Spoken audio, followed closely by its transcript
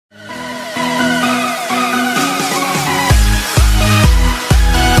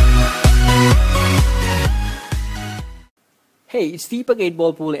Hey, it's Deepak 8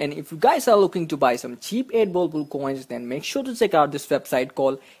 Ball Pool, and if you guys are looking to buy some cheap 8 Ball Pool coins, then make sure to check out this website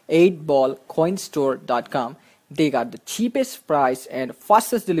called 8ballcoinstore.com. They got the cheapest price and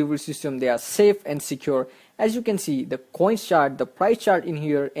fastest delivery system. They are safe and secure. As you can see, the coins chart, the price chart in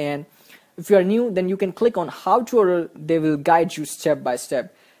here, and if you are new, then you can click on how to order. They will guide you step by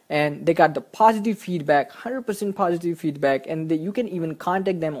step. And they got the positive feedback, 100% positive feedback, and you can even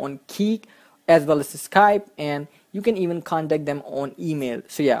contact them on Kik as well as Skype, and you can even contact them on email.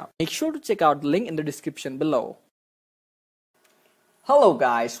 So yeah, make sure to check out the link in the description below. Hello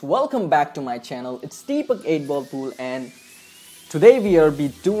guys, welcome back to my channel. It's Deepak 8 Ball Pool, and today we are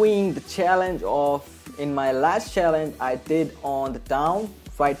doing the challenge of, in my last challenge I did on the down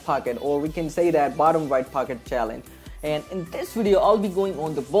right pocket, or we can say that bottom right pocket challenge. And in this video I'll be going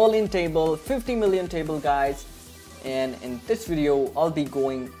on the ball-in table, 50 million table guys, and in this video I'll be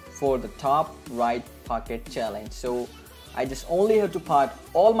going for the top right pocket challenge. So I just only have to pot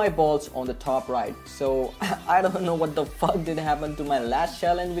all my balls on the top right. So I don't know what the fuck did happen to my last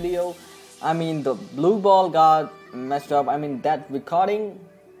challenge video. I mean, the blue ball got messed up. I mean, that recording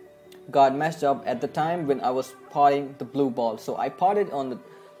got messed up at the time when I was potting the blue ball. So I potted it on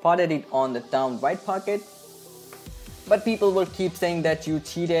the down right pocket. But people will keep saying that you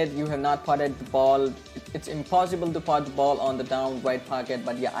cheated, you have not potted the ball, it's impossible to pot the ball on the down right pocket.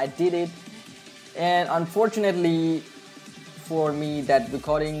 But yeah, I did it, and unfortunately for me that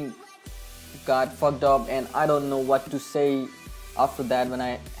recording got fucked up, and I don't know what to say after that when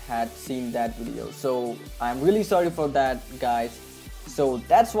I had seen that video. So I'm really sorry for that guys. So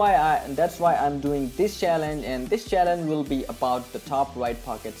that's why I'm doing this challenge, and this challenge will be about the top right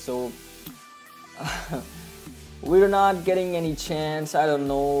pocket. So we're not getting any chance. I don't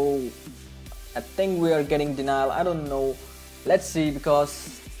know. I think we are getting denial. I don't know. Let's see,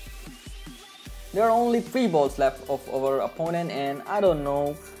 because there are only 3 balls left of our opponent, and I don't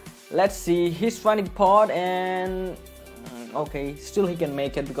know. Let's see. He's trying to pot, and okay, still he can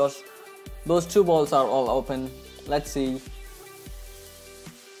make it because those 2 balls are all open. Let's see.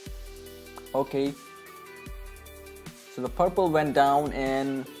 Okay. So the purple went down,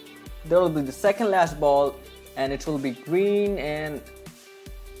 and there will be the second last ball, and it will be green. And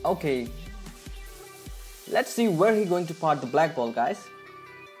okay, let's see where he's going to pot the black ball guys.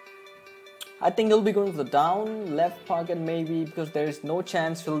 I think he'll be going for the down left pocket maybe, because there is no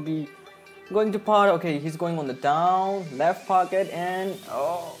chance he'll be going to pot. Okay, he's going on the down left pocket, and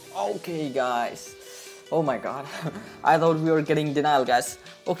oh, okay guys, oh my god. I thought we were getting denial guys.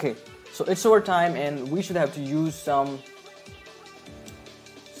 Okay, so it's our time, and we should have to use some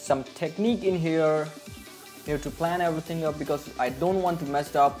technique in here to plan everything up, because I don't want to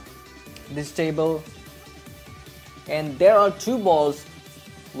mess up this table. And there are 2 balls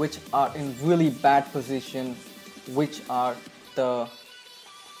which are in really bad position, which are the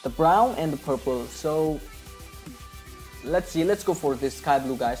brown and the purple. So let's see, let's go for this sky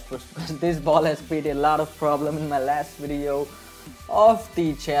blue guys first, because this ball has created a lot of problem in my last video of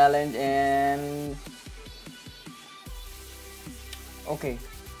the challenge. And okay,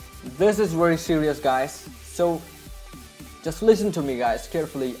 this is very serious guys. So just listen to me guys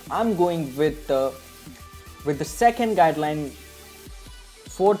carefully. I'm going with the second guideline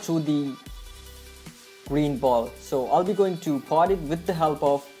to the green ball. So I'll be going to pot it with the help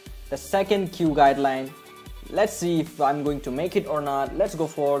of the second cue guideline. Let's see if I'm going to make it or not. Let's go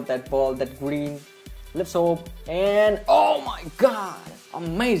for that ball, that green. Let's hope. And oh my god,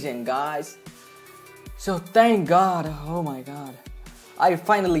 amazing guys. So thank god, oh my god, I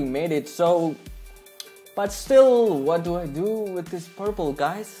finally made it. So but still, what do I do with this purple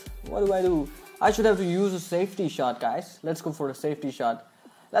guys? What do I do? I should have to use a safety shot guys. Let's go for a safety shot.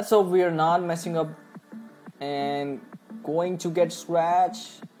 Let's hope we are not messing up and going to get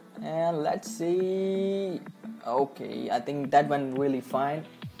scratched. And let's see. Okay, I think that went really fine.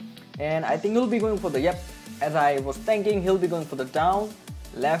 And I think he'll be going for the, yep, as I was thinking, he'll be going for the down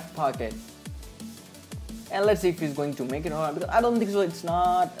left pocket. And let's see if he's going to make it or not, because I don't think so. It's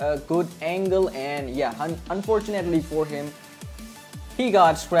not a good angle, and yeah, unfortunately for him, he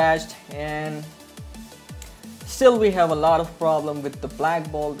got scratched. And still we have a lot of problem with the black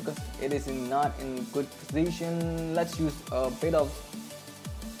ball, because it is not in good position. Let's use a bit of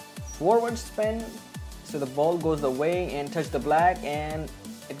forward spin so the ball goes away and touch the black, and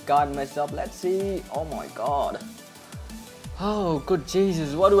it got messed up. Let's see. Oh my god, oh good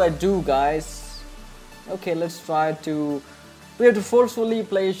Jesus, what do I do guys? Okay, let's try to, we have to forcefully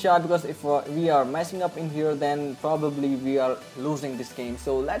play a shot, because if we are messing up in here, then probably we are losing this game.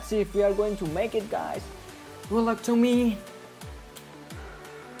 So let's see if we are going to make it guys. Good luck to me.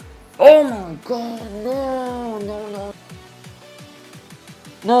 Oh my god, no.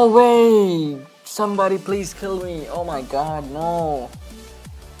 No way! Somebody please kill me. Oh my god, no.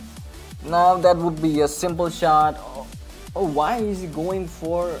 Now that would be a simple shot. Oh, why is he going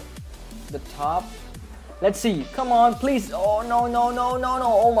for the top? Let's see. Come on, please. Oh, no, no, no, no, no.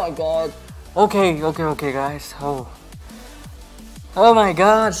 Oh my god. Okay, guys. Oh my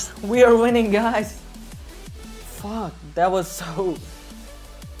gosh. We are winning, guys. Fuck, that was so...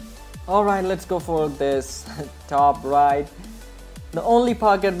 Alright, let's go for this top right. The only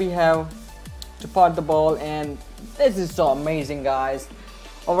pocket we have to pot the ball, and this is so amazing, guys.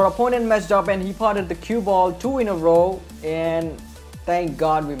 Our opponent messed up and he potted the cue ball 2 in a row, and thank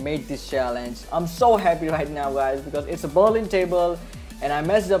God we made this challenge. I'm so happy right now, guys, because it's a Berlin table and I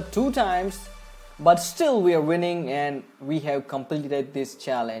messed up 2 times, but still we are winning and we have completed this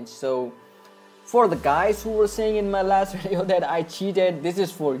challenge. So for the guys who were saying in my last video that I cheated, this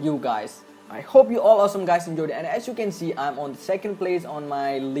is for you guys. I hope you all awesome guys enjoyed it, and as you can see, I'm on 2nd place on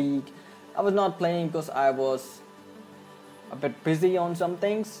my league. I was not playing because I was a bit busy on some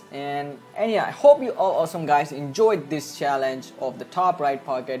things, and yeah, I hope you all awesome guys enjoyed this challenge of the top right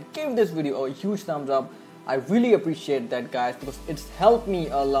pocket. Give this video a huge thumbs up. I really appreciate that, guys, because it's helped me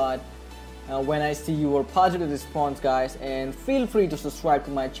a lot when I see your positive response, guys. And feel free to subscribe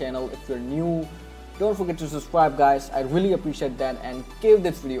to my channel if you're new. Don't forget to subscribe, guys. I really appreciate that, and give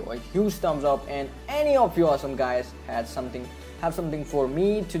this video a huge thumbs up. And any of you awesome guys have something for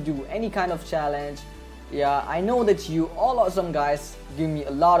me to do, any kind of challenge. Yeah, I know that you all awesome guys give me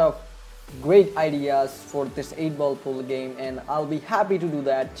a lot of great ideas for this 8-ball pool game, and I'll be happy to do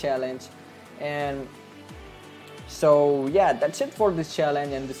that challenge. And so yeah, that's it for this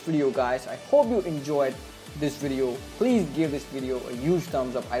challenge and this video, guys. I hope you enjoyed this video. Please give this video a huge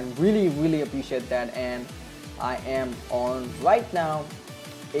thumbs up. I really appreciate that. And I am on right now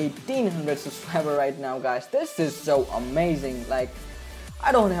 1800 subscriber right now, guys. This is so amazing. Like,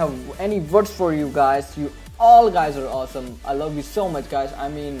 I don't have any words for you guys. You all guys are awesome. I love you so much, guys. I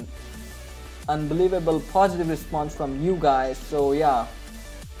mean, unbelievable positive response from you guys. So yeah,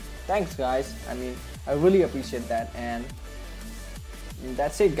 thanks, guys. I mean, I really appreciate that. And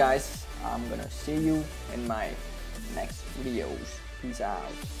that's it, guys. I'm gonna see you in my next videos. Peace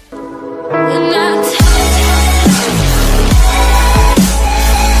out.